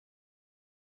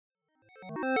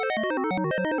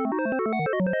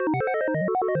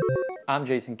I'm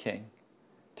Jason King.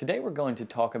 Today we're going to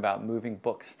talk about moving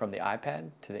books from the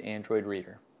iPad to the Android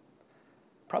reader.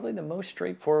 Probably the most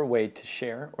straightforward way to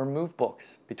share or move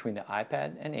books between the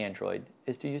iPad and Android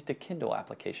is to use the Kindle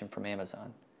application from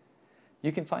Amazon.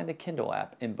 You can find the Kindle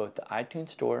app in both the iTunes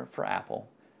Store for Apple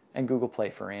and Google Play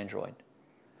for Android.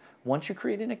 Once you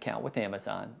create an account with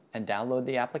Amazon and download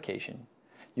the application,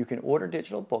 you can order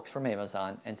digital books from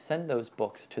Amazon and send those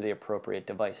books to the appropriate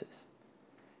devices.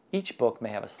 Each book may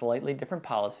have a slightly different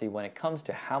policy when it comes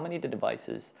to how many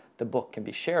devices the book can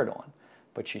be shared on,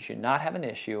 but you should not have an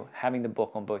issue having the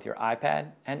book on both your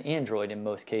iPad and Android in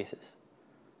most cases.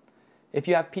 If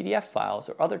you have PDF files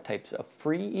or other types of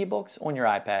free ebooks on your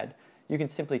iPad, you can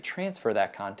simply transfer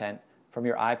that content from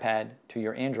your iPad to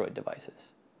your Android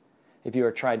devices. If you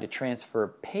are trying to transfer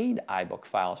paid iBook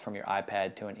files from your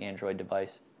iPad to an Android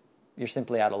device, you're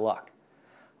simply out of luck.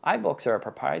 iBooks are a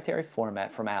proprietary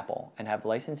format from Apple and have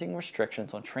licensing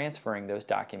restrictions on transferring those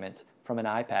documents from an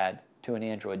iPad to an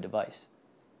Android device.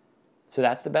 So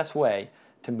that's the best way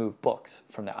to move books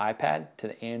from the iPad to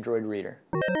the Android reader.